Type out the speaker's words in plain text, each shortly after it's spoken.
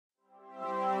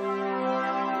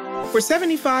For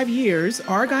 75 years,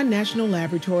 Argonne National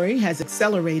Laboratory has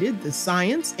accelerated the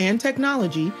science and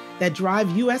technology that drive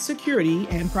U.S. security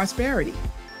and prosperity.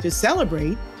 To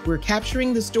celebrate, we're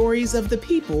capturing the stories of the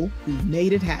people who've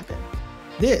made it happen.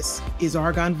 This is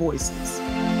Argonne Voices.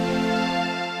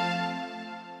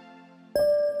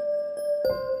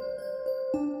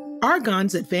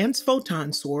 Argonne's Advanced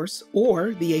Photon Source,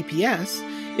 or the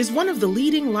APS, is one of the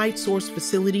leading light source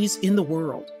facilities in the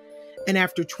world. And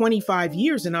after 25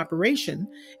 years in operation,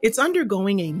 it's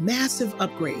undergoing a massive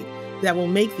upgrade that will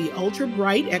make the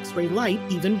ultra-bright X-ray light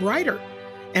even brighter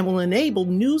and will enable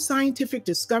new scientific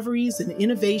discoveries and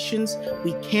innovations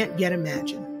we can't yet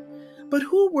imagine. But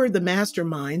who were the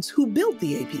masterminds who built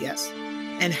the APS?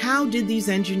 And how did these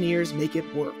engineers make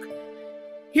it work?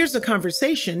 Here's a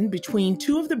conversation between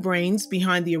two of the brains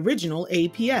behind the original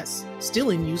APS, still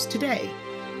in use today.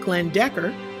 Glenn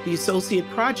Decker, the Associate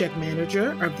Project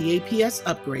Manager of the APS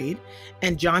Upgrade,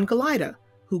 and John Galayda,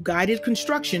 who guided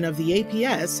construction of the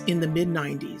APS in the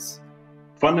mid-90s.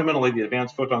 Fundamentally, the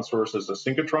Advanced Photon Source is a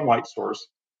synchrotron light source.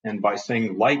 And by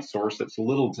saying light source, it's a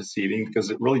little deceiving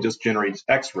because it really just generates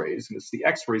X-rays. And it's the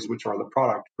X-rays which are the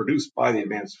product produced by the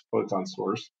Advanced Photon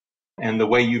Source. And the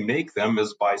way you make them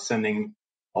is by sending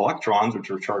electrons, which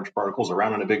are charged particles,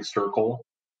 around in a big circle.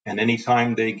 And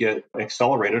anytime they get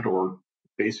accelerated or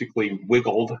basically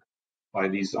wiggled by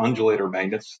these undulator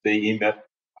magnets, they emit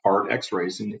hard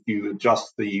X-rays. And if you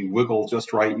adjust the wiggle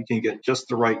just right, you can get just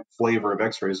the right flavor of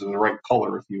X-rays and the right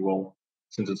color, if you will,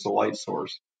 since it's a light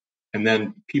source. And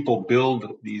then people build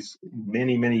these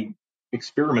many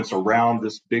experiments around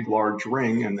this big, large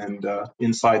ring. And then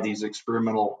inside these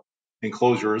experimental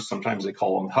enclosures, sometimes they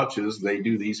call them hutches, they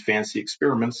do these fancy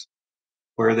experiments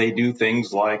where they do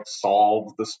things like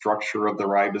solve the structure of the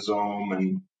ribosome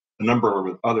and a number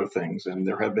of other things. And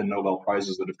there have been Nobel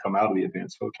Prizes that have come out of the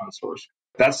Advanced Photon Source.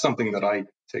 That's something that I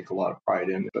take a lot of pride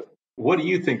in. But what do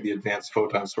you think the Advanced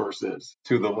Photon Source is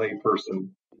to the lay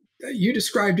person? You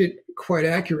described it quite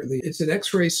accurately. It's an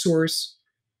X-ray source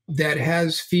that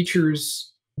has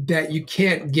features that you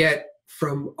can't get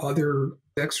from other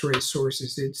X-ray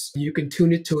sources. You can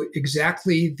tune it to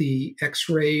exactly the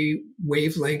X-ray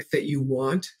wavelength that you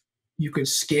want. You can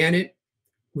scan it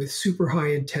with super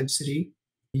high intensity.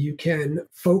 You can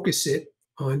focus it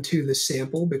onto the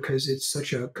sample because it's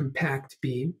such a compact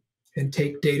beam and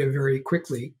take data very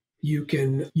quickly. You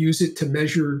can use it to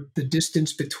measure the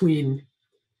distance between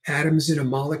atoms in a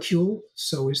molecule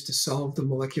so as to solve the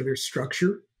molecular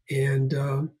structure. And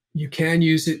you can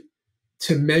use it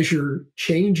to measure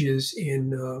changes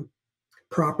in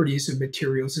properties of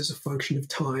materials as a function of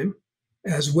time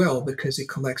as well, because it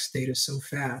collects data so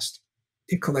fast.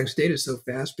 It collects data so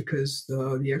fast because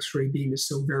the X-ray beam is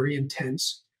so very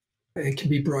intense and can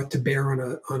be brought to bear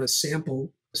on a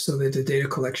sample so that the data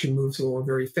collection moves along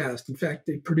very fast. In fact,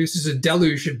 it produces a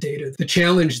deluge of data. The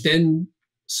challenge then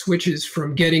switches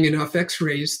from getting enough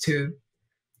X-rays to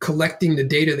collecting the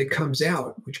data that comes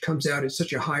out, which comes out at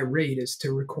such a high rate as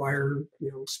to require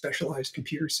specialized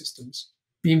computer systems.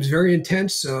 Beam's very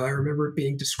intense. I remember it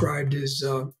being described as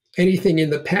anything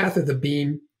in the path of the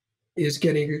beam is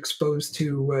getting exposed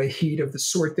to heat of the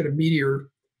sort that a meteor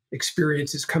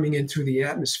experiences coming in through the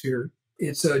atmosphere.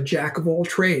 It's a jack of all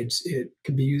trades. It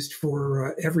can be used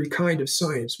for every kind of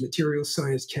science, material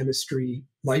science, chemistry,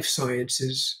 life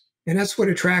sciences. And that's what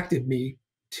attracted me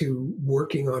to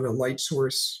working on a light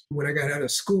source. When I got out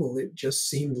of school, it just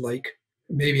seemed like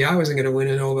maybe I wasn't going to win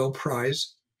a Nobel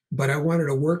Prize, but I wanted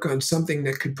to work on something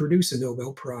that could produce a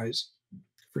Nobel Prize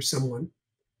for someone.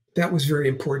 That was very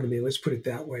important to me. Let's put it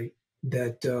that way.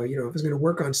 That, if I was going to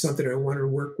work on something, I wanted to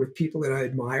work with people that I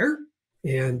admire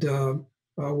and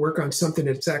work on something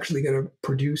that's actually going to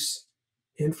produce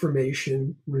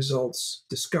information, results,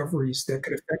 discoveries that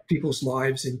could affect people's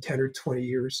lives in 10 or 20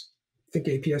 years. I think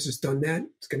APS has done that.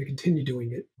 It's going to continue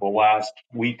doing it. Well, last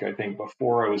week, I think,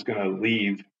 before I was going to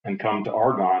leave and come to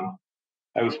Argonne,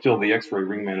 I was still the X-ray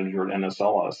ring manager at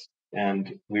NSLS.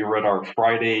 And we were at our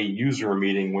Friday user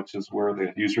meeting, which is where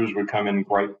the users would come and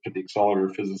gripe to the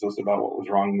accelerator physicist about what was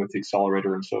wrong with the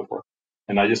accelerator and so forth.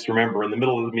 And I just remember in the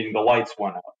middle of the meeting, the lights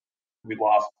went out. We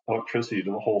lost electricity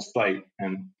to the whole site.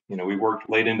 And, we worked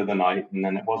late into the night. And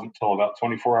then it wasn't until about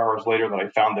 24 hours later that I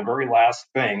found the very last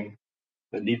thing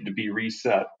that needed to be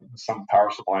reset, some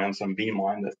power supply on some beam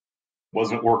line that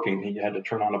wasn't working. You had to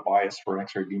turn on a bias for an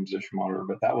X-ray beam position monitor.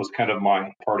 But that was kind of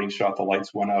my parting shot. The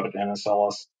lights went out at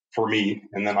NSLS for me.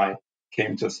 And then I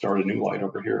came to start a new light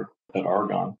over here at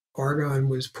Argonne. Argonne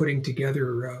was putting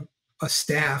together a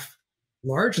staff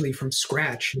largely from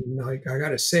scratch. And I got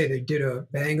to say, they did a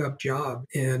bang-up job.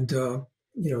 And,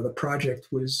 the project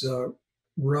was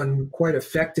run quite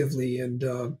effectively.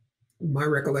 And My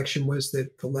recollection was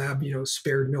that the lab,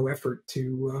 spared no effort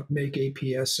to make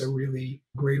APS a really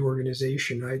great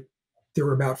organization. There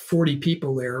were about 40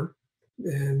 people there,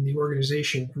 and the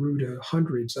organization grew to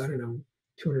hundreds, I don't know,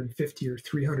 250 or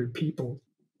 300 people.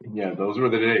 Yeah, those were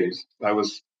the days. I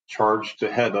was charged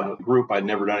to head a group. I'd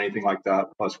never done anything like that.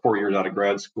 I was 4 years out of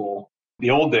grad school. The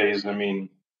old days, I mean,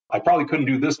 I probably couldn't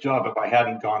do this job if I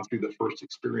hadn't gone through the first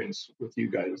experience with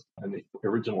you guys and the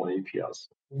original APS.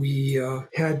 We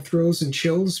had thrills and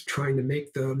chills trying to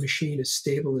make the machine as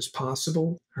stable as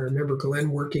possible. I remember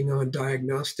Glenn working on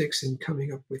diagnostics and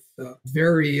coming up with a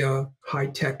very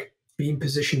high-tech beam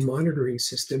position monitoring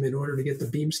system in order to get the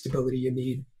beam stability you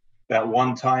need. That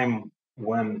one time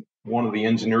when one of the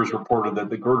engineers reported that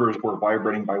the girders were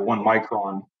vibrating by 1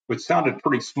 micron, which sounded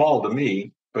pretty small to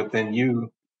me, but then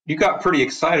you got pretty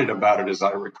excited about it, as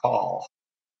I recall.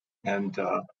 And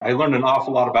I learned an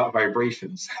awful lot about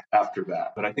vibrations after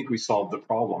that, but I think we solved the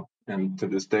problem. And to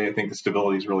this day, I think the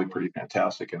stability is really pretty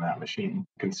fantastic in that machine,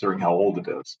 considering how old it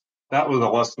is. That was a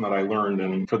lesson that I learned.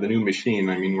 And for the new machine,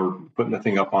 I mean, we're putting the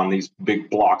thing up on these big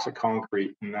blocks of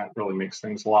concrete, and that really makes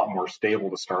things a lot more stable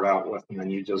to start out with. And then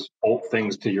you just bolt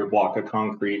things to your block of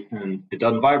concrete, and it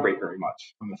doesn't vibrate very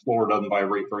much. And the floor doesn't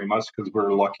vibrate very much because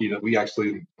we're lucky that we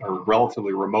actually are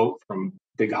relatively remote from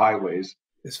big highways.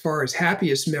 As far as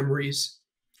happiest memories,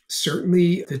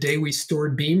 certainly the day we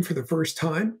stored beam for the first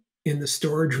time in the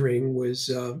storage ring was,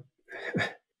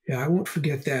 I won't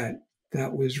forget that.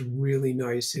 That was really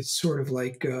nice. It's sort of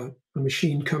like a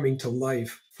machine coming to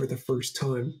life for the first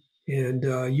time. And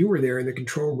you were there in the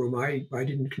control room. I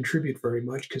didn't contribute very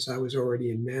much because I was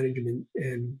already in management,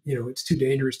 and it's too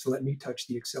dangerous to let me touch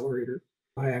the accelerator.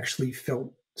 I actually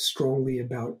felt strongly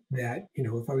about that.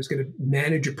 If I was going to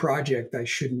manage a project, I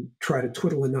shouldn't try to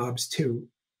twiddle the knobs too.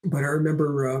 But I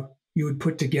remember you would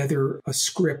put together a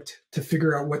script to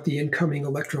figure out what the incoming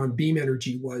electron beam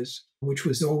energy was, which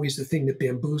was always the thing that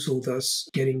bamboozled us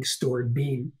getting stored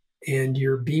beam. And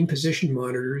your beam position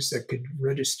monitors that could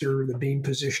register the beam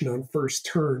position on first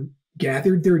turn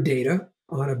gathered their data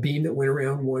on a beam that went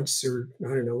around once or, I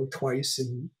don't know, twice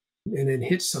and then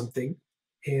hit something.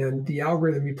 And the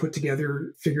algorithm you put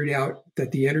together figured out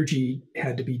that the energy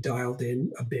had to be dialed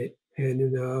in a bit.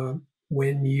 And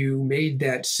when you made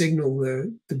that signal,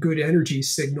 the good energy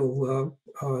signal,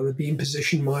 the beam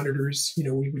position monitors,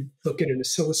 we would look at an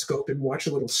oscilloscope and watch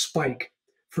a little spike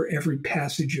for every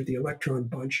passage of the electron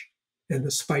bunch. And the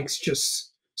spikes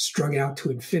just strung out to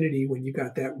infinity when you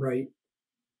got that right.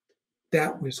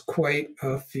 That was quite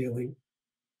a feeling.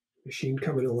 Machine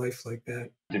coming to life like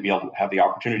that. To be able to have the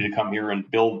opportunity to come here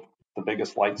and build the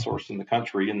biggest light source in the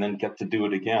country and then get to do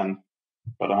it again,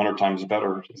 but 100 times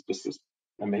better. It's just this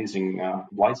amazing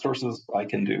light sources I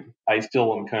can do. I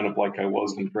still am kind of like I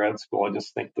was in grad school. I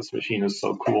just think this machine is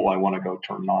so cool. I want to go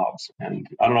turn knobs. And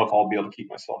I don't know if I'll be able to keep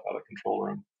myself out of the control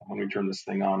room when we turn this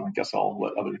thing on. I guess I'll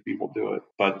let other people do it.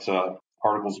 But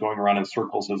particles going around in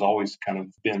circles has always kind of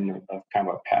been kind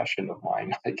of a passion of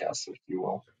mine, I guess, if you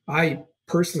will. I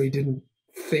personally didn't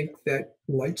think that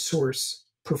light source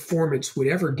performance would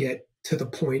ever get to the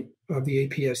point of the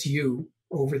APS-U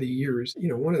over the years.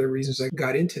 One of the reasons I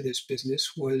got into this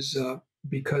business was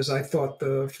because I thought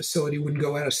the facility wouldn't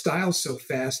go out of style so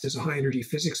fast as a high energy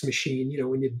physics machine.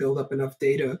 When you build up enough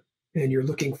data and you're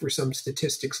looking for some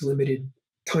statistics limited,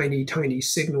 tiny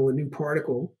signal, a new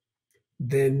particle,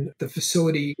 then the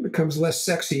facility becomes less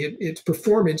sexy. Its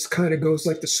performance kind of goes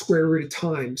like the square root of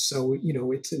time. So,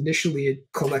 it's initially it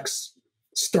collects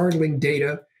startling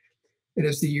data. And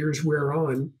as the years wear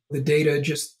on, the data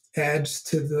just adds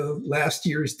to the last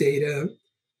year's data,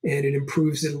 and it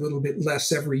improves it a little bit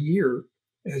less every year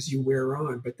as you wear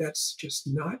on. But that's just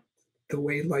not the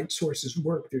way light sources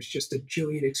work. There's just a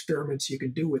jillion experiments you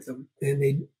can do with them. And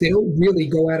they don't really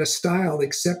go out of style,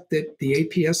 except that the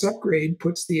APS upgrade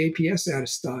puts the APS out of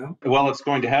style. Well, it's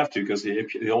going to have to, because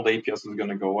the old APS is going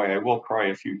to go away. I will cry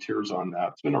a few tears on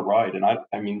that. It's been a ride. And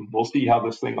I mean, we'll see how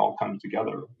this thing all comes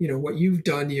together. What you've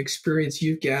done, the experience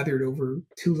you've gathered over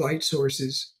 2 light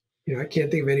sources, I can't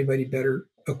think of anybody better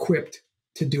equipped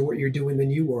to do what you're doing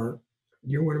than you are.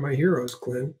 You're one of my heroes,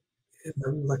 Glenn.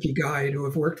 I'm a lucky guy to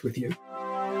have worked with you.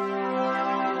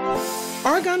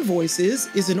 Argonne Voices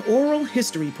is an oral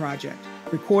history project,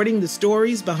 recording the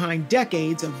stories behind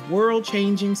decades of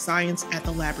world-changing science at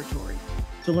the laboratory.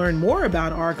 To learn more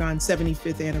about Argonne's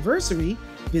 75th anniversary,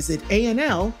 visit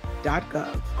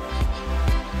anl.gov.